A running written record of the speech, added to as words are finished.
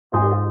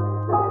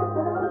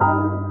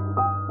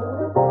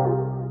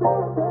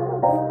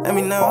Let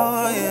me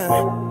know, yeah.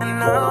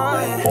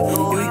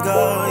 Here we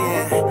go,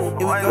 yeah. Here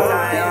we go.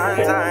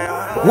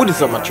 What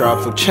is up, my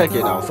tribe? So check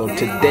it out. So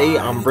today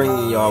I'm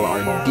bringing y'all our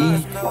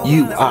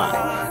DIY.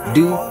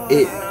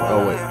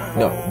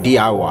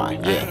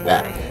 DIY. Yeah,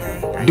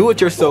 that. Do it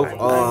yourself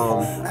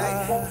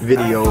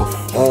video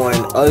on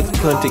us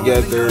putting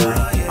together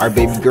our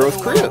baby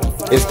girl's crib.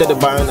 Instead of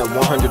buying a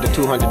 $100 to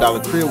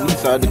 $200 crib, we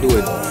decided to do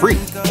it free.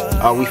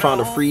 We found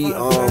a free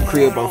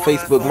crib on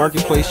Facebook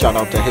Marketplace. Shout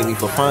out to Haley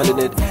for finding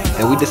it,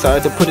 and we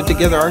decided to put it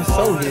together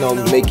ourselves. You know,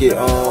 make it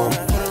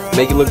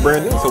look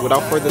brand new. So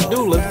without further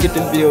ado, let's get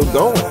this video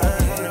going.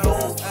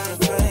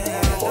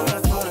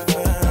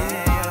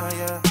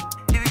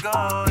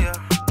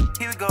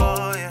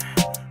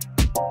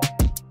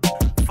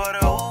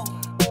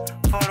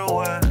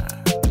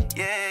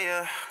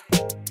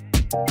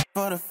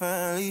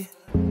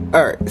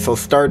 Alright, so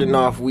starting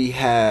off, we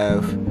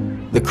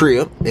have the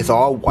crib. It's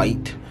all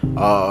white.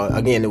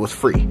 Again, it was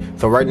free.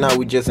 So right now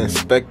we just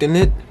inspecting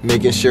it,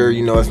 making sure,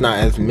 you know, it's not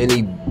as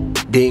many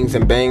dings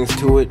and bangs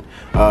to it,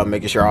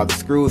 making sure all the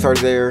screws are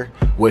there,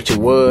 which it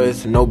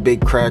was. No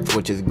big cracks,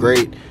 which is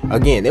great.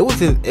 Again, it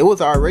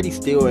was already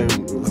still in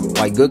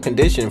like good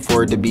condition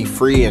for it to be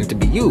free and to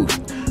be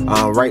used.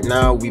 Right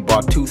now we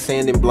bought 2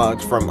 sanding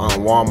blocks from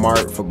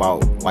Walmart for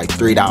about like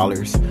 $3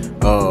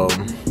 or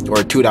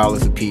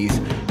 $2 a piece.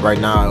 Right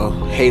now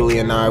Haley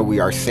and I, we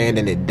are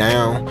sanding it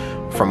down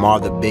from all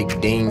the big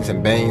dings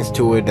and bangs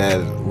to it that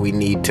we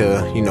need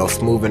to, you know,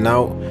 smoothen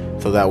out,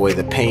 so that way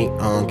the paint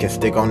can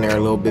stick on there a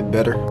little bit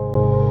better.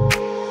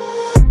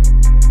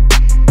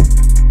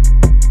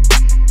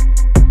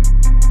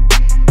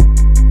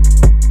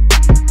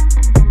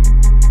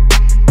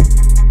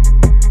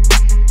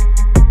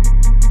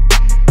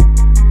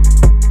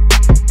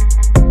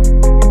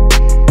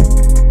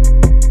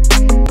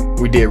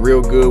 Did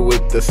real good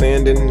with the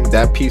sanding.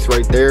 That piece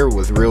right there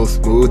was real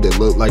smooth. It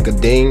looked like a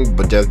ding,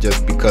 but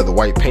just because the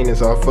white paint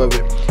is off of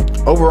it.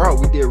 Overall,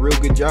 we did a real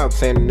good job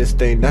sanding this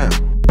thing down.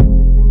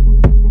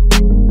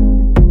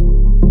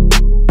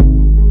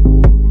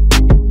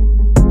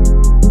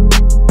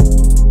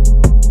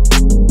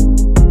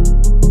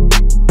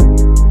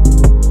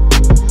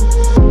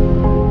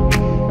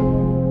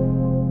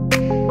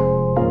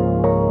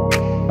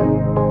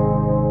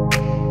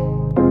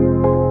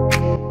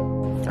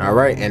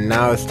 Alright, and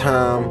now it's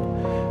time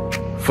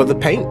for the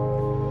paint.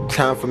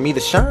 Time for me to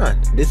shine.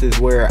 This is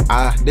what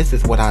I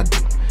do.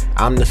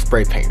 I'm the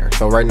spray painter.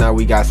 So right now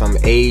we got some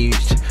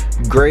aged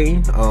gray,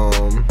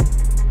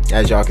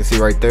 as y'all can see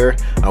right there.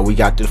 We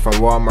got this from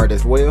Walmart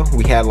as well.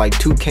 We had like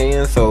 2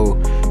 cans, so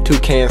 2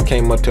 cans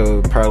came up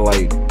to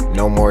probably like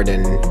no more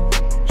than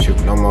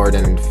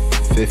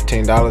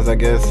 $15, I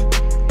guess.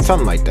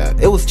 Something like that.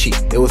 It was cheap.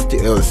 It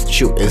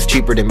was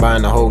cheaper than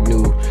buying a whole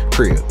new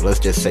crib. Let's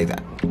just say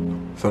that.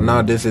 So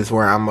now this is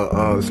where I'm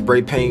gonna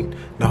spray paint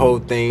the whole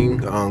thing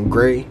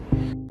gray.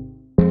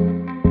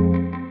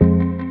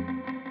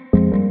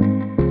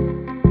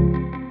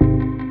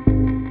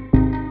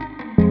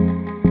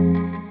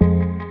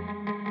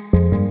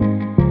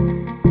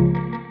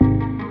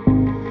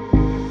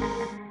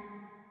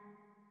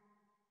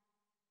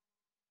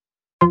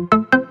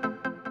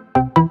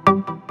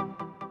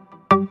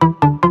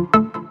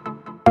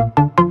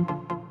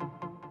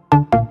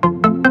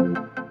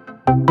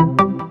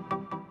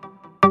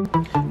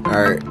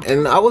 Alright,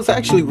 and I was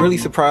actually really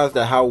surprised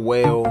at how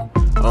well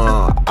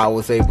I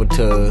was able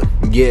to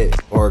get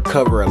or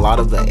cover a lot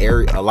of the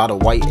area, a lot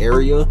of white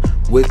area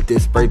with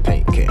this spray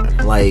paint can.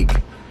 Like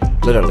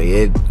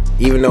literally,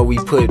 even though we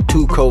put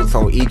 2 coats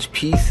on each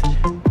piece,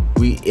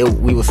 we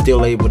were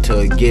still able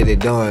to get it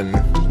done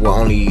with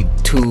only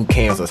 2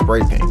 cans of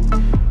spray paint.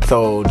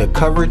 So the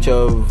coverage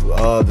of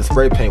the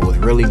spray paint was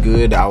really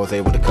good. I was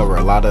able to cover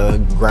a lot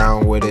of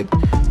ground with it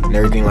and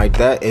everything like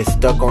that. It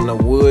stuck on the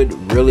wood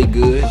really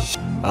good.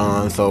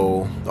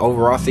 So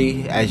overall,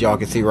 see, as y'all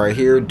can see right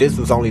here, this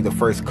was only the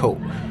first coat,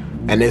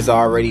 and it's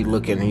already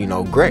looking, you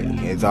know, gray.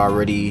 It's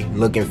already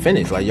looking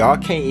finished. Like y'all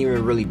can't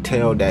even really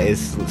tell that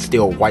it's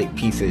still white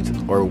pieces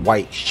or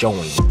white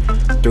showing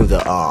through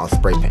the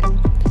spray paint.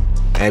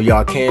 And if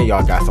y'all can,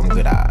 y'all got some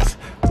good eyes.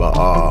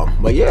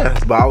 But yeah,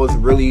 I was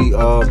really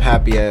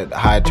happy at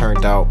how it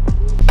turned out.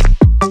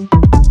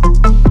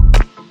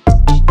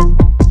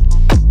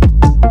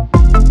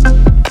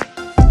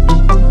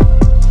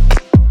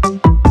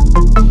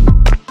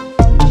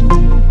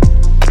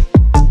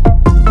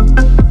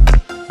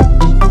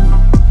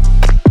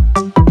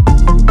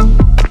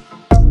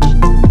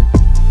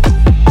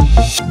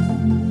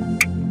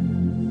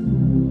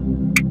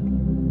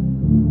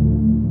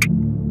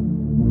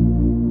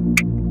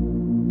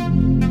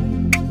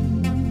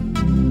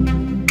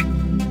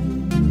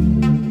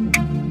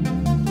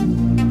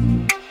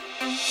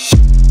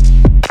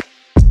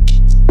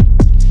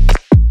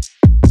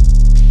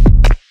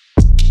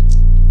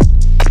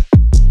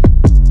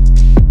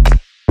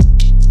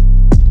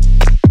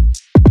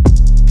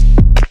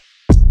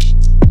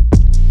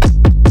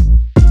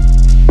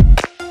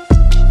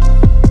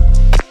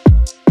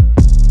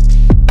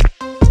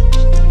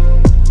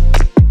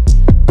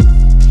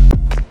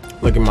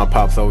 Look at my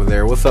pops over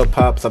there. What's up,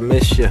 pops? I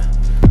miss you.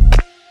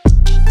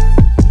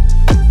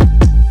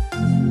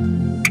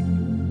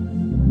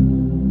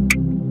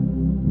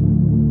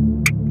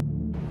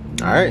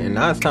 Alright, and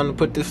now it's time to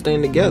put this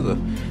thing together.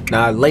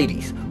 Now,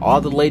 ladies,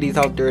 all the ladies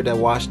out there that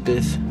watch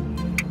this,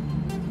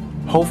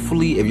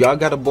 hopefully, if y'all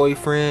got a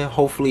boyfriend,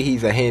 hopefully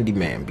he's a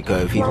handyman.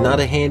 Because if he's not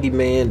a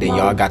handyman, then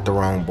y'all got the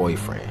wrong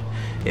boyfriend.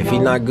 If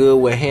he's not good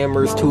with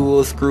hammers,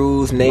 tools,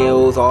 screws,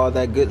 nails, all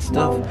that good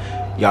stuff,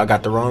 y'all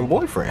got the wrong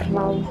boyfriend.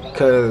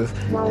 Because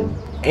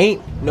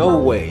ain't no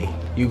way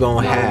you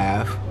gonna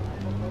have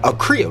a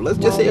crib. Let's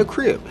just say a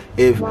crib.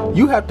 If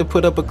you have to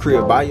put up a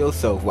crib by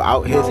yourself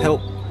without his help,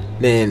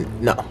 then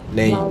no,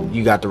 then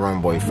you got the wrong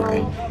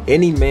boyfriend.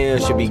 Any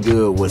man should be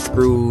good with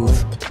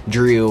screws,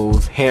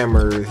 drills,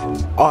 hammers,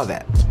 all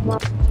that.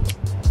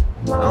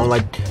 I don't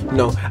like,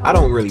 I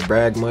don't really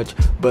brag much,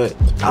 but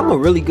I'm a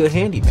really good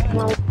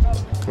handyman.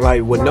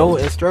 Like, with no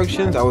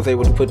instructions, I was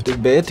able to put this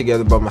bed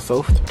together by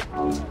myself.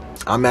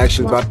 I'm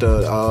actually about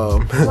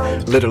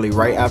to, literally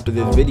right after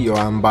this video,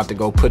 I'm about to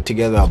go put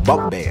together a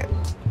bunk bed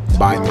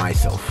by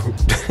myself.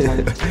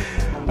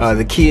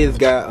 The kids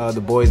got,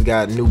 the boys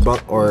got a new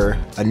bunk or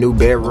a new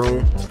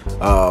bedroom.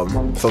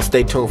 So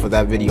stay tuned for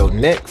that video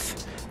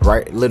next.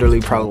 Right,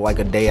 literally probably like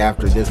a day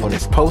after this one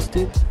is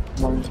posted.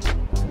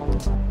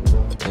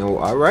 And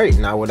alright,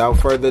 now without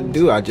further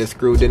ado, I just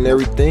screwed in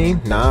everything.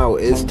 Now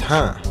it's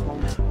time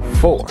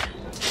for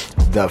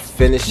the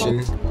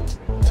finishing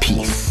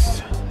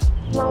piece.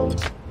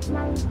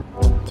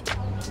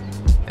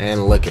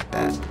 And look at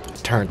that.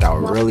 It turned out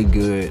really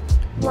good.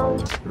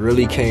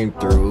 Really came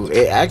through.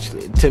 It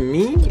actually, to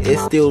me,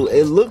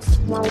 it looks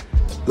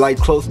like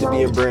close to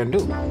being brand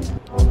new.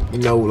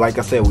 Like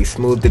I said, we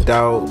smoothed it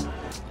out.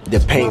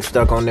 The paint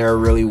stuck on there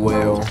really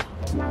well.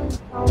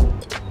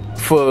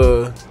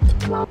 For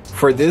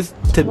this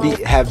to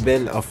have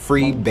been a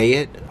free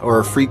bed or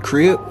a free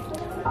crib,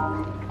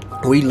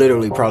 we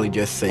literally probably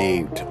just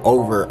saved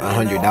over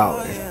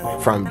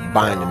 $100 from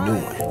buying a new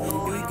one.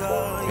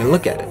 And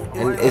look at it,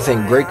 and it's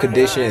in great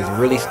condition.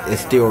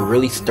 It's still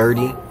really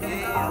sturdy.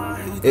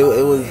 It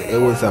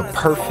was a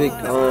perfect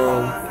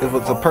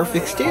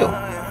steal.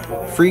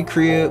 Free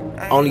crib,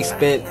 only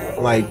spent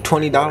like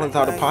 $20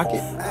 out of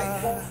pocket.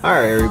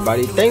 Alright,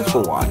 everybody, thanks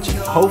for watching.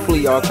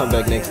 Hopefully y'all come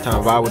back next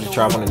time if I were to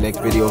try on the next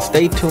video.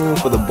 Stay tuned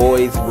for the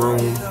boys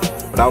room.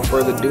 Without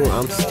further ado,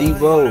 I'm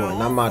Steve-O,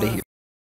 and I'm out of here.